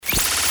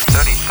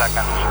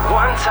seconds.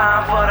 One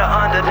time for the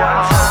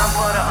underdog.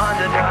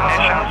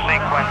 Ignition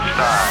sequence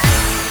start.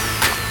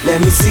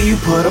 Let me see you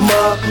put 'em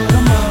up.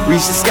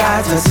 Reach the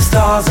sky, touch the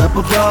stars up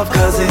above.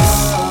 Cause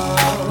it's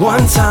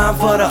one time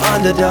for the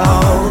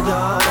underdog.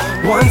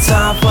 One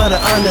time for the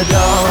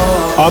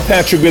underdog. I'm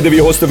Patrick Good,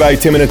 your host of Value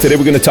 10 Minutes. Today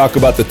we're going to talk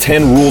about the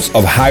 10 rules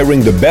of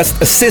hiring the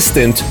best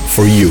assistant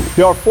for you.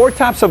 There are 4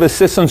 types of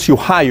assistants you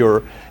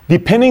hire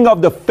depending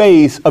on the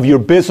phase of your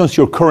business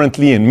you're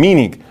currently in.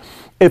 Meaning,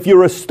 if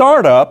you're a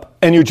startup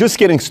and you're just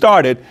getting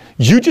started,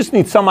 you just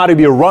need somebody to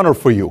be a runner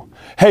for you.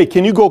 Hey,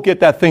 can you go get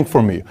that thing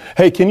for me?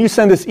 Hey, can you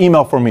send this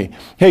email for me?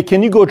 Hey,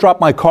 can you go drop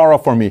my car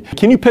off for me?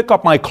 Can you pick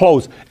up my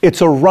clothes?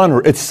 It's a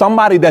runner. It's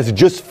somebody that's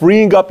just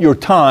freeing up your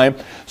time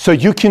so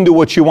you can do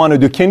what you want to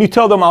do. Can you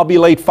tell them I'll be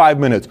late 5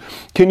 minutes?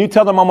 Can you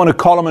tell them I'm going to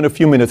call them in a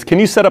few minutes? Can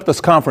you set up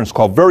this conference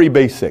call? Very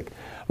basic.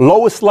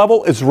 Lowest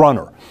level is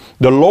runner.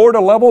 The lower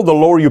the level, the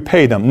lower you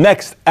pay them.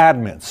 Next,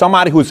 admin.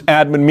 Somebody who's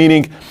admin,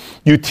 meaning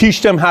you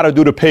teach them how to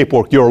do the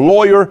paperwork. You're a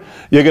lawyer,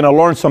 you're going to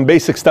learn some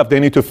basic stuff they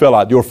need to fill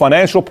out. You're a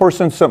financial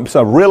person, some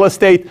real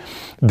estate,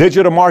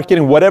 digital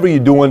marketing, whatever you're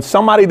doing.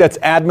 Somebody that's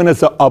admin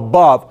is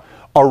above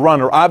a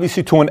runner.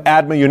 Obviously, to an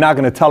admin, you're not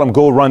going to tell them,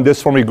 go run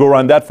this for me, go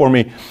run that for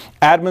me.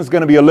 Admin's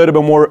going to be a little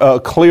bit more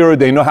clear.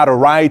 They know how to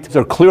write.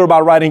 They're clear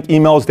about writing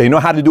emails. They know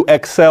how to do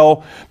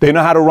Excel. They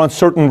know how to run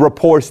certain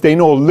reports. They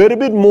know a little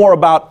bit more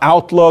about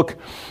Outlook,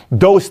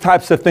 those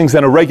types of things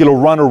than a regular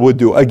runner would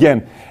do.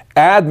 Again,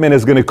 admin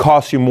is going to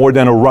cost you more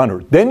than a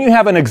runner. Then you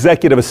have an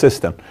executive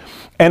assistant.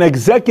 An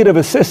executive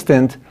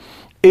assistant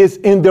is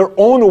in their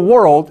own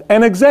world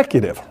an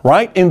executive,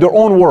 right? In their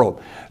own world.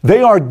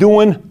 They are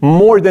doing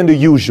more than the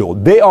usual.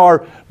 They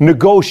are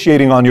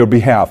negotiating on your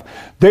behalf.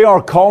 They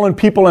are calling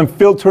people and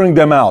filtering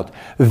them out.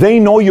 They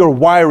know your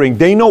wiring.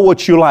 They know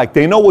what you like.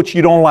 They know what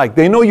you don't like.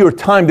 They know your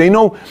time. They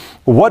know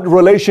what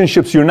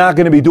relationships you're not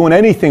going to be doing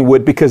anything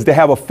with because they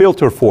have a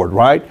filter for it,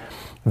 right?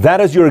 That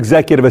is your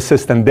executive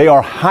assistant. They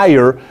are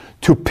hired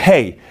to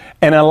pay.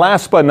 And then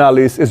last but not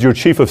least is your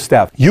chief of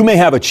staff. You may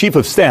have a chief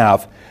of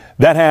staff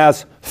that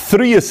has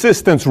 3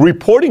 assistants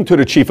reporting to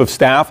the chief of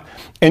staff,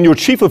 and your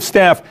chief of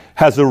staff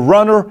has a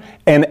runner,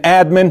 an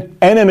admin,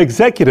 and an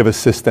executive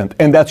assistant,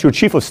 and that's your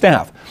chief of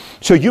staff.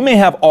 So you may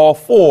have all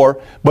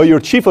 4, but your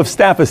chief of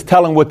staff is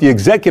telling what the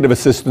executive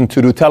assistant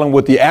to do, telling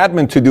what the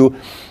admin to do,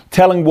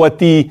 telling what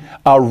the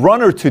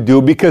runner to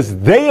do, because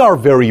they are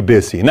very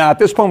busy. Now, at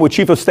this point with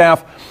chief of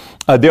staff,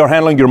 they are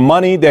handling your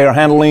money. They are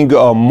handling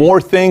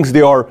more things.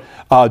 They are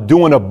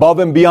doing above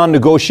and beyond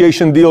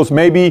negotiation deals.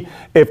 Maybe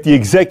if the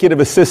executive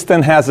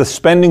assistant has a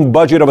spending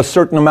budget of a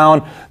certain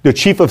amount, the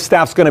chief of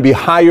staff's going to be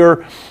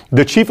higher.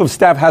 The chief of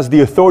staff has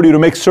the authority to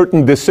make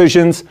certain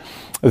decisions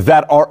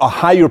that are a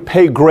higher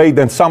pay grade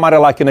than somebody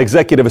like an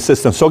executive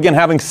assistant. So again,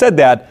 having said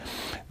that,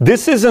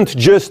 this isn't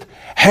just,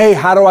 hey,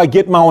 how do I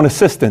get my own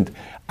assistant?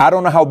 I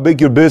don't know how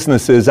big your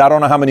business is. I don't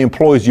know how many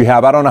employees you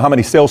have. I don't know how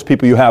many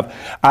salespeople you have.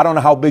 I don't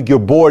know how big your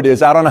board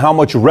is. I don't know how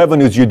much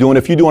revenues you're doing.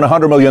 If you're doing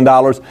 $100 million,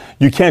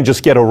 you can't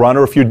just get a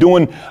runner. If you're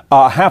doing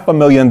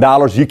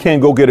 $500,000, you can't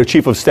go get a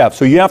chief of staff.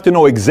 So you have to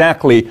know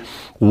exactly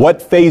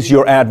what phase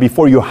you're at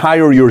before you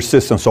hire your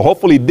assistant. So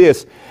hopefully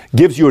this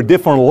gives you a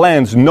different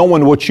lens,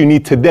 knowing what you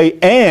need today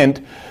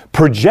and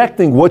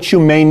projecting what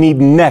you may need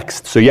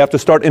next. So you have to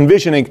start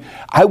envisioning,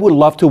 I would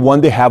love to one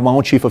day have my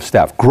own chief of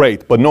staff.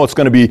 Great, but no, it's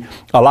going to be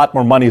a lot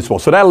more money as well.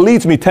 So that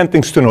leads me 10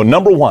 things to know.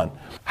 Number 1,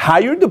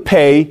 hire the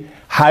pay,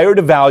 hire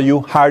the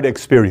value, hire the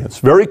experience.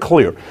 Very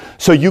clear.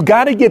 So you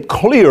got to get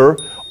clear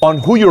on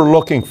who you're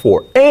looking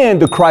for.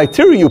 And the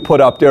criteria you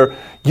put up there,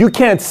 you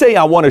can't say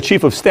I want a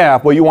chief of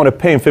staff, but you want to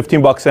pay him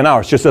 $15 an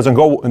hour. It just doesn't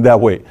go that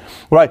way,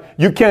 right?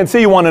 You can't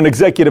say you want an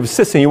executive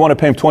assistant, you want to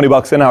pay him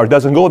 $20 an hour. It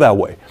doesn't go that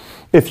way.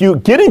 If you're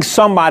getting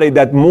somebody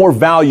that more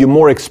value,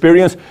 more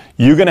experience,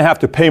 you're going to have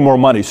to pay more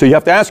money. So you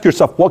have to ask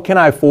yourself, what can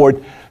I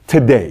afford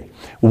today?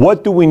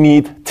 What do we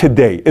need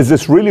today? Is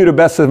this really the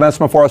best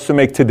investment for us to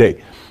make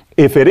today?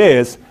 If it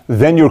is,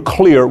 then you're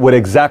clear with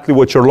exactly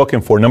what you're looking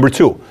for. Number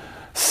 2,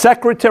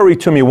 secretary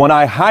to me, when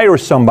I hire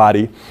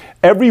somebody,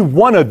 every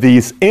one of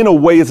these, in a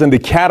way, is in the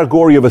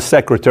category of a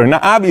secretary. Now,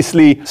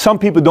 obviously, some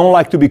people don't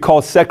like to be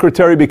called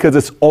secretary because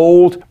it's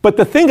old. But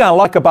the thing I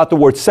like about the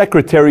word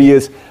secretary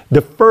is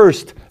the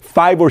first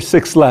 5 or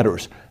 6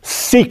 letters.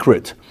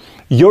 Secret.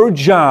 Your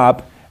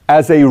job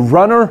as a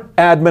runner,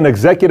 admin,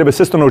 executive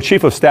assistant, or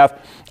chief of staff,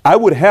 I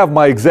would have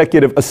my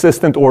executive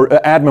assistant or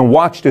admin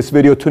watch this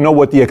video to know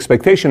what the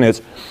expectation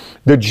is.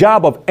 The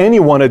job of any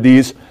one of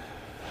these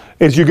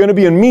is you're going to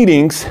be in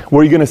meetings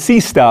where you're going to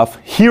see stuff,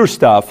 hear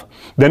stuff,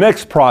 the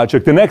next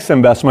project, the next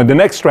investment, the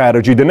next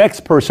strategy, the next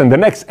person, the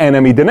next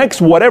enemy, the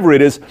next whatever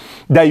it is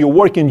that you're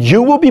working.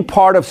 You will be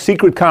part of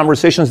secret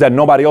conversations that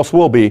nobody else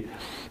will be.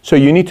 So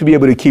you need to be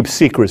able to keep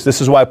secrets. This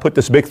is why I put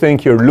this big thing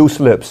here, loose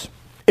lips.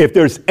 If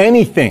there's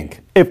anything,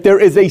 if there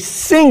is a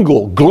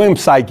single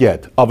glimpse I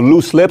get of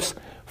loose lips,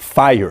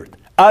 fired.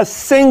 A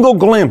single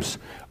glimpse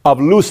of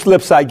loose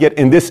lips I get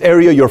in this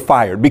area, you're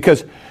fired.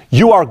 Because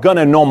you are going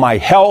to know my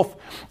health.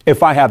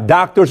 if I have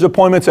doctor's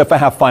appointments, if I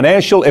have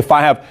financial, if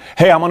I have,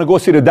 hey, I'm going to go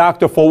see the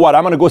doctor for what?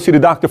 I'm going to go see the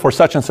doctor for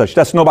such and such.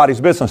 That's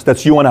nobody's business.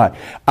 That's you and I.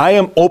 I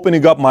am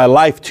opening up my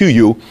life to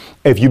you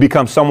if you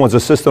become someone's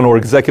assistant or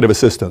executive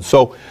assistant.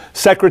 So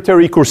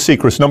secretary equals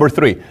secrets. Number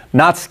 3,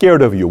 not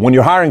scared of you. When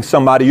you're hiring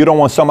somebody, you don't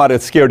want somebody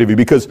that's scared of you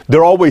because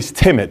they're always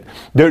timid.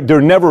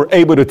 They're never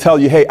able to tell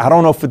you, hey, I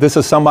don't know if this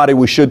is somebody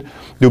we should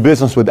do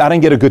business with. I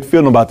didn't get a good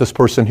feeling about this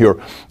person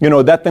here. You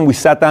know, that thing we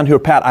sat down here,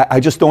 Pat, I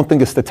just don't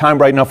think it's the time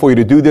right now for you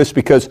to do this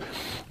because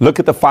look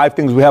at the 5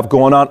 things we have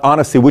going on.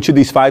 Honestly, which of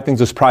these 5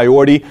 things is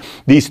priority?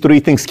 These 3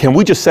 things, can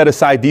we just set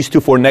aside these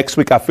 2 for next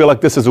week? I feel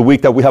like this is a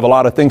week that we have a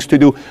lot of things to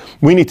do.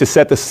 We need to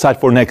set this aside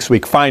for next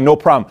week. Fine, no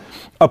problem.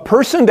 A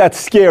person that's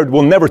scared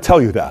will never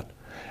tell you that.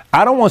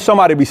 I don't want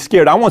somebody to be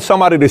scared. I want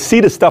somebody to see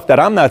the stuff that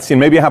I'm not seeing.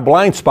 Maybe I have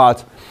blind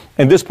spots,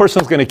 and this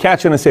person's going to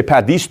catch it and say,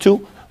 Pat, these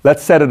 2,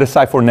 let's set it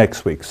aside for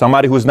next week.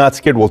 Somebody who's not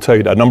scared will tell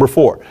you that. Number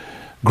 4,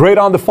 great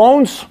on the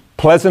phones,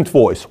 pleasant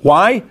voice.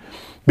 Why?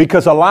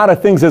 Because a lot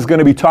of things is going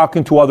to be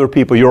talking to other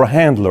people. You're a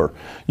handler.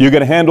 You're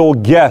going to handle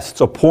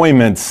guests,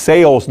 appointments,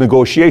 sales,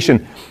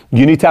 negotiation.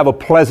 You need to have a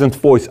pleasant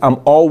voice. I'm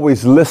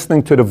always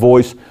listening to the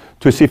voice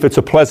to see if it's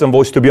a pleasant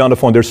voice to be on the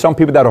phone. There's some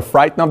people that are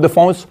frightened of the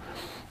phones.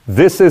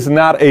 This is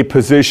not a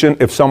position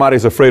if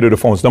somebody's afraid of the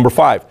phones. Number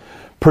 5,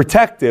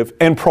 protective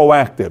and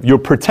proactive. You're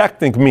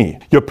protecting me.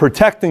 You're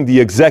protecting the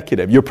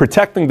executive. You're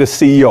protecting the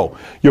CEO.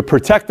 You're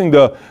protecting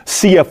the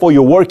CFO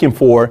you're working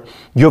for.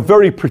 You're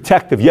very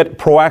protective, yet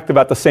proactive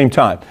at the same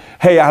time.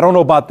 Hey, I don't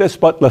know about this,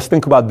 but let's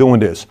think about doing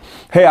this.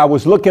 Hey, I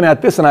was looking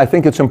at this and I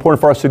think it's important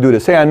for us to do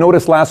this. Hey, I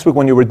noticed last week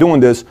when you were doing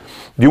this, do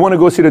you want to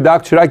go see the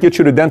doctor? Should I get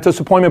you the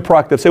dentist appointment?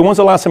 Proactive. Say, when's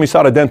the last time you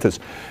saw the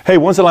dentist? Hey,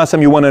 when's the last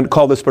time you went and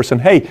called this person?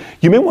 Hey,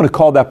 you may want to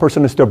call that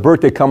person. It's their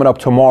birthday coming up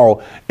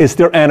tomorrow. It's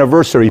their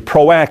anniversary.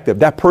 Proactive.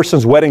 That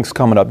person's wedding's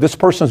coming up. This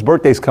person's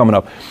birthday's coming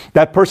up.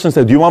 That person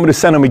said, do you want me to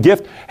send them a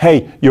gift?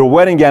 Hey, your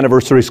wedding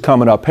anniversary's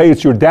coming up. Hey,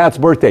 it's your dad's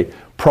birthday.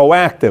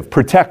 Proactive,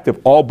 protective,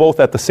 all both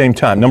at the same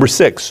time. Number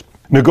 6,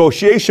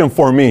 negotiation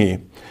for me.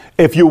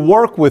 If you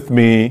work with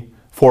me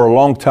for a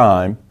long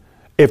time,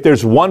 if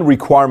there's one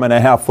requirement I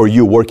have for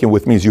you working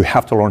with me is you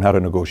have to learn how to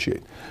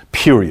negotiate,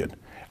 period.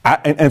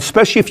 And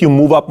especially if you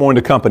move up more in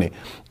the company.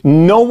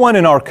 No one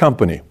in our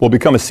company will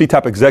become a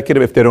C-type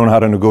executive if they don't know how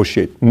to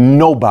negotiate.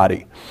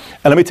 Nobody.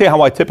 And let me tell you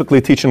how I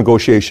typically teach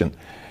negotiation.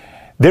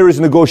 There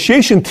is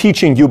negotiation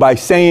teaching you by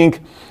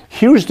saying,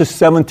 here's the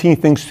 17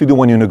 things to do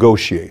when you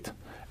negotiate.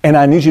 And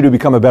I need you to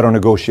become a better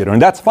negotiator.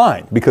 And that's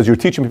fine because you're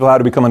teaching people how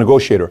to become a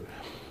negotiator.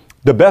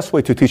 The best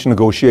way to teach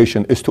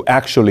negotiation is to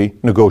actually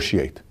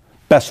negotiate.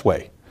 Best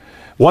way.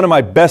 One of my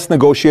best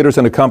negotiators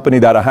in the company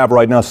that I have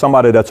right now,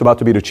 somebody that's about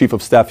to be the chief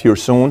of staff here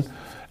soon,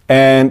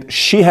 and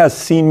she has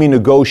seen me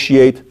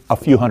negotiate a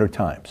few hundred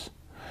times.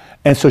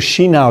 And so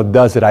she now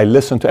does it. I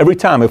listen to every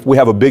time if we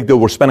have a big deal,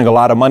 we're spending a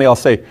lot of money, I'll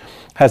say,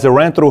 has it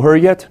ran through her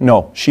yet?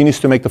 No, she needs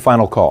to make the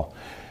final call.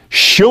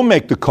 She'll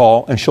make the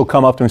call and she'll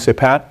come up to me and say,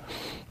 Pat,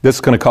 this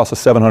is going to cost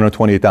us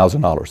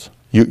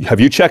 $728,000.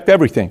 Have you checked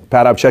everything?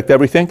 Pat, I've checked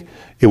everything.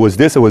 It was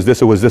this, it was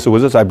this, it was this, it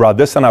was this. I brought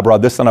this and I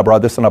brought this and I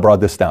brought this and I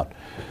brought this down.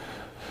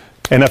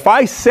 And if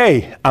I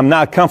say I'm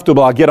not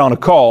comfortable, I'll get on a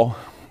call,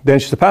 then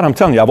she said, Pat, I'm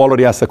telling you, I've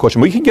already asked that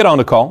question. We can get on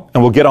the call,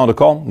 and we'll get on the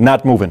call,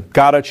 not moving.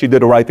 Got it, she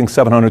did the right thing,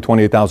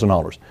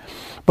 $728,000.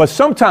 But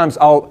sometimes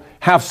I'll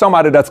have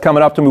somebody that's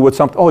coming up to me with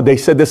something, oh, they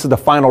said this is the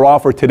final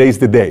offer, today's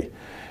the day.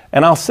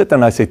 And I'll sit there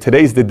and I say,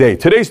 today's the day.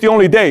 Today's the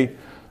only day.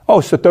 Oh,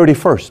 it's the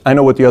 31st. I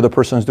know what the other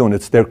person's doing.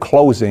 It's their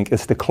closing.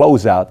 It's the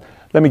closeout.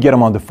 Let me get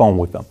them on the phone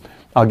with them.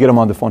 I'll get them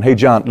on the phone. Hey,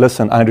 John,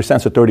 listen, I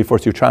understand it's the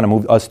 31st. You're trying to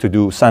move us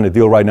to sign a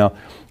deal right now.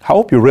 I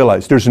hope you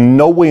realize there's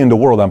no way in the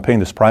world I'm paying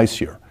this price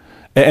here.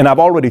 And I've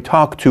already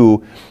talked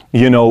to,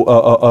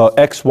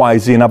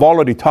 XYZ, and I've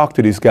already talked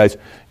to these guys.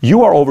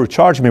 You are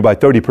overcharging me by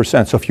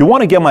 30%. So if you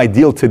want to get my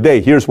deal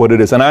today, here's what it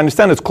is. And I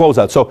understand it's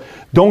closeout. So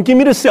don't give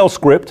me the sales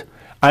script.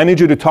 I need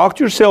you to talk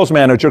to your sales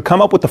manager,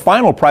 come up with the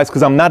final price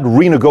because I'm not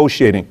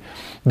renegotiating.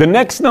 The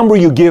next number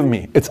you give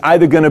me, it's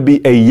either going to be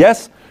a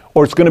yes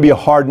or it's going to be a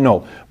hard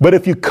no. But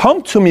if you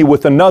come to me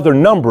with another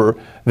number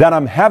that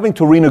I'm having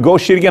to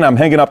renegotiate again, I'm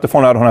hanging up the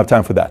phone. I don't have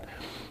time for that.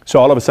 So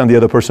all of a sudden the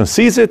other person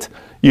sees it,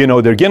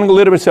 they're getting a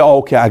little bit, say, oh,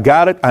 okay, I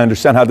got it. I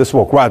understand how this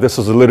works. Wow, this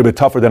is a little bit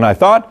tougher than I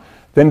thought.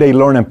 Then they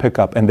learn and pick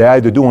up, and they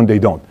either do and they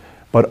don't.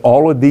 But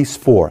all of these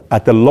 4,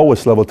 at the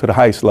lowest level to the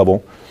highest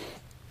level,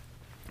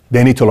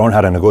 they need to learn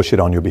how to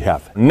negotiate on your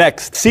behalf.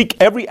 Next, seek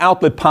every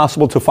outlet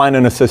possible to find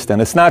an assistant.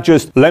 It's not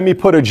just, let me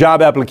put a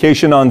job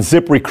application on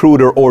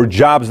ZipRecruiter or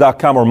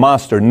Jobs.com or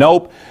Monster.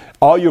 Nope.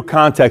 All your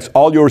contacts,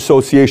 all your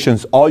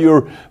associations, all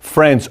your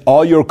friends,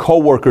 all your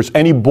coworkers,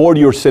 any board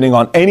you're sitting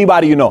on,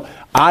 anybody you know.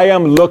 I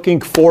am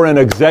looking for an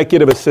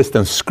executive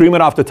assistant. Scream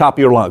it off the top of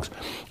your lungs.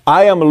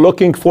 I am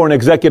looking for an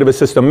executive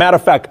assistant. Matter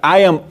of fact, I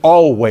am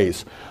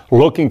always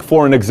looking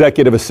for an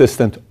executive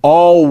assistant.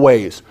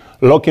 Always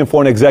looking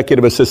for an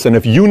executive assistant.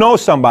 If you know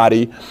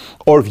somebody,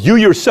 or if you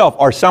yourself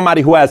are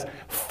somebody who has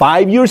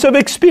 5 years of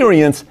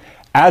experience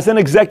as an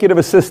executive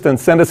assistant,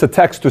 send us a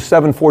text to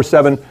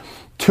 747-2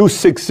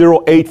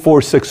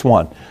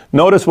 260-8461.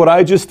 Notice what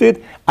I just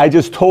did? I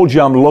just told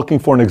you I'm looking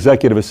for an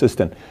executive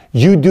assistant.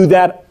 You do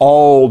that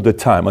all the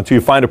time until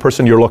you find a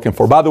person you're looking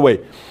for. By the way,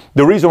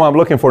 the reason why I'm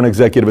looking for an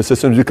executive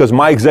assistant is because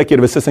my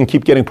executive assistant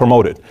keep getting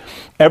promoted.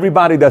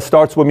 Everybody that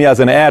starts with me as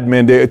an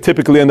admin, they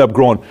typically end up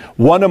growing.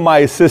 One of my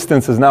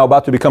assistants is now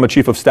about to become a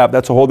chief of staff.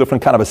 That's a whole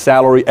different kind of a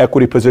salary,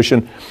 equity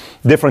position,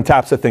 different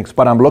types of things.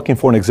 But I'm looking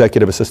for an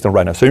executive assistant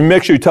right now. So you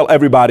make sure you tell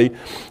everybody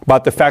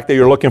about the fact that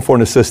you're looking for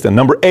an assistant.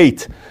 Number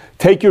 8,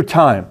 take your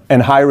time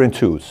and hire in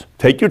twos.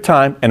 Take your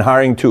time and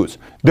hire in twos.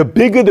 The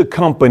bigger the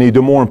company,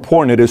 the more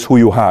important it is who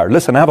you hire.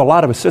 Listen, I have a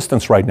lot of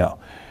assistants right now.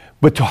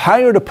 But to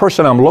hire the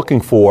person I'm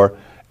looking for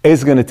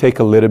is going to take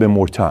a little bit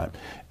more time.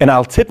 And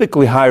I'll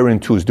typically hire in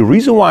twos. The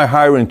reason why I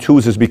hire in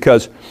twos is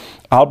because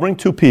I'll bring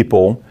 2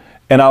 people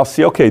and I'll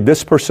see, okay,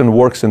 this person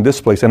works in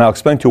this place. And I'll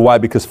explain to you why,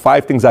 because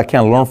 5 things I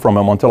can't learn from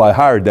them until I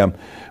hired them.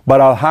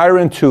 But I'll hire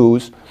in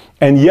twos.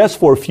 And yes,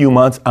 for a few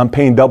months, I'm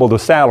paying double the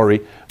salary,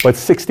 but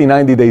 60,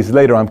 90 days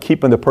later, I'm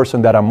keeping the person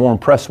that I'm more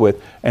impressed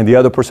with, and the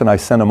other person I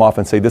send them off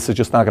and say, this is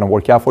just not going to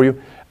work out for you.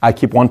 I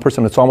keep one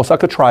person. It's almost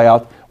like a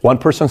tryout. One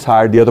person's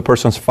hired, the other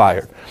person's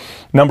fired.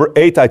 Number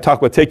 8, I talk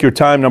about take your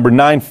time. Number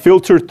 9,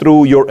 filter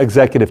through your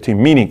executive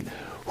team, meaning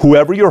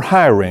whoever you're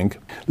hiring,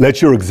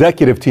 let your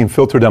executive team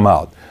filter them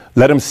out.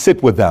 Let them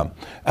sit with them.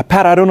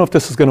 Pat, I don't know if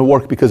this is going to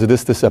work because of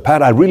this.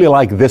 Pat, I really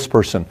like this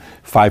person.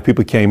 5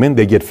 people came in.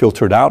 They get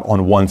filtered out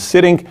on one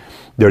sitting.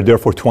 They're there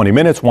for 20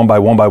 minutes, one by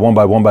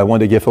one,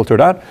 they get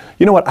filtered out.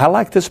 You know what? I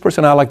like this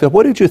person. I like that.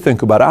 What did you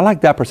think about it? I like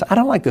that person. I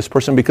don't like this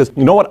person because,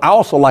 you know what? I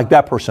also like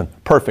that person.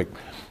 Perfect.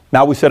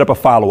 Now we set up a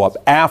follow-up.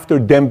 After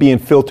them being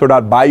filtered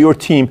out by your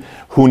team,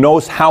 who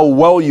knows how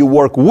well you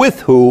work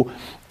with who,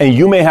 and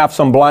you may have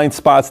some blind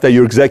spots that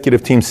your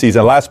executive team sees.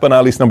 And last but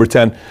not least, number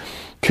 10,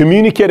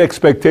 communicate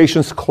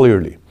expectations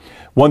clearly.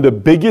 One of the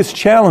biggest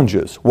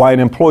challenges why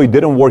an employee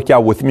didn't work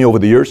out with me over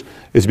the years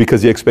is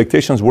because the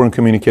expectations weren't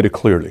communicated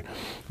clearly.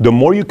 The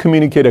more you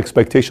communicate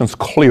expectations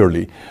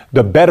clearly,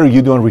 the better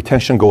you do and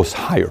retention goes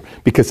higher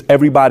because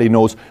everybody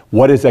knows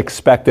what is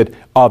expected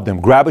of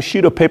them. Grab a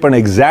sheet of paper and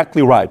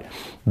exactly write.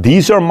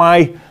 These are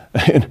my,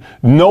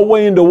 no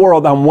way in the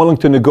world I'm willing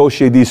to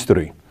negotiate these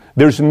 3.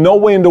 There's no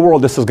way in the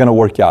world this is going to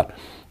work out.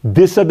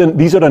 These are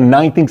the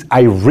 9 things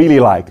I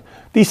really like.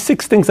 These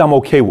 6 things I'm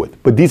okay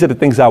with, but these are the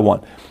things I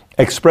want.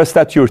 Express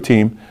that to your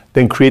team,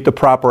 then create the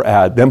proper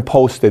ad, then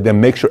post it,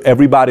 then make sure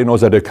everybody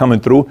knows that they're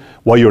coming through,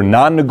 what your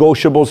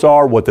non-negotiables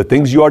are, what the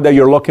things you are that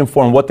you're looking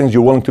for, and what things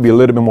you're willing to be a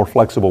little bit more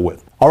flexible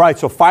with. All right,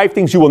 so 5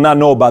 things you will not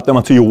know about them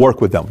until you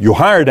work with them. You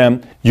hire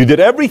them, you did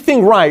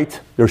everything right,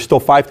 there's still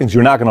 5 things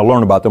you're not going to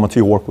learn about them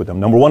until you work with them.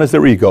 Number 1 is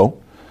their ego,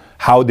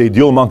 how they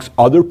deal amongst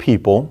other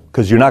people,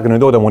 because you're not going to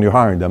know that when you're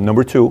hiring them.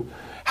 Number 2,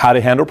 how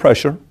they handle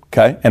pressure.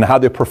 Okay, and how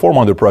they perform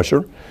under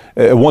pressure.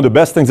 One of the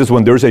best things is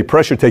when there's a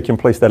pressure taking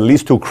place that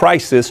leads to a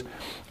crisis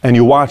and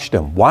you watch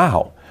them.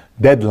 Wow,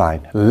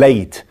 deadline,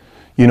 late.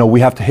 You know, we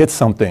have to hit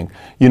something.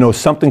 You know,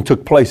 something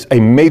took place, a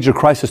major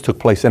crisis took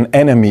place, an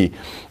enemy,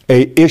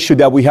 a issue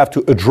that we have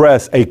to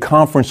address, a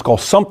conference call,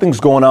 something's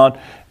going on,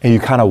 and you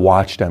kind of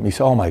watch them. You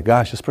say, oh my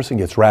gosh, this person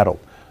gets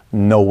rattled.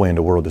 No way in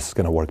the world this is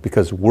going to work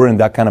because we're in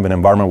that kind of an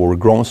environment where we're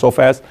growing so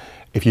fast.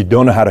 If you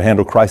don't know how to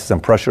handle crisis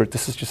and pressure,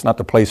 this is just not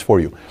the place for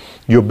you.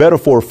 You're better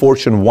for a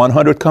Fortune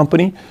 100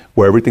 company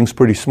where everything's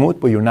pretty smooth,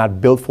 but you're not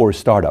built for a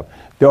startup.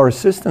 There are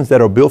assistants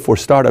that are built for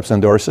startups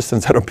and there are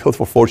assistants that are built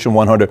for Fortune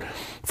 100,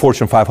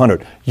 Fortune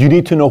 500. You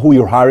need to know who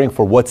you're hiring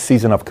for what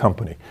season of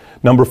company.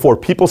 Number 4,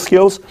 people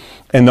skills,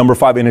 and number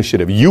 5,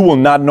 initiative. You will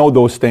not know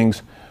those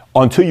things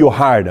until you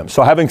hire them.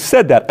 So having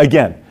said that,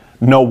 again,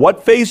 know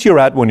what phase you're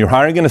at when you're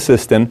hiring an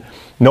assistant,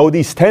 know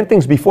these 10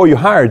 things before you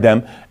hire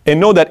them, and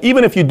know that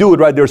even if you do it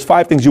right, there's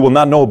 5 things you will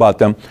not know about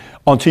them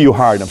until you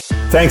hire them.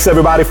 Thanks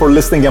everybody for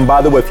listening. And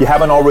by the way, if you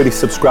haven't already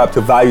subscribed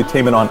to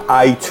Valuetainment on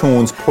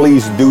iTunes,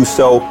 please do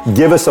so.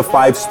 Give us a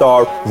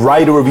 5-star,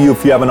 write a review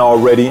if you haven't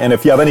already. And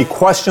if you have any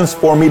questions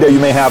for me that you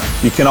may have,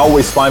 you can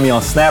always find me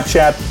on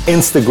Snapchat,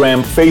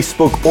 Instagram,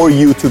 Facebook, or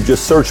YouTube.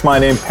 Just search my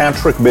name,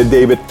 Patrick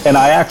Bet-David. And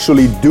I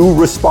actually do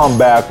respond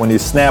back when you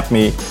snap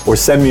me or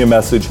send me a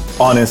message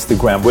on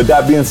Instagram. With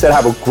that being said,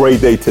 have a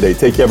great day today.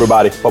 Take care,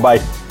 everybody.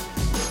 Bye-bye.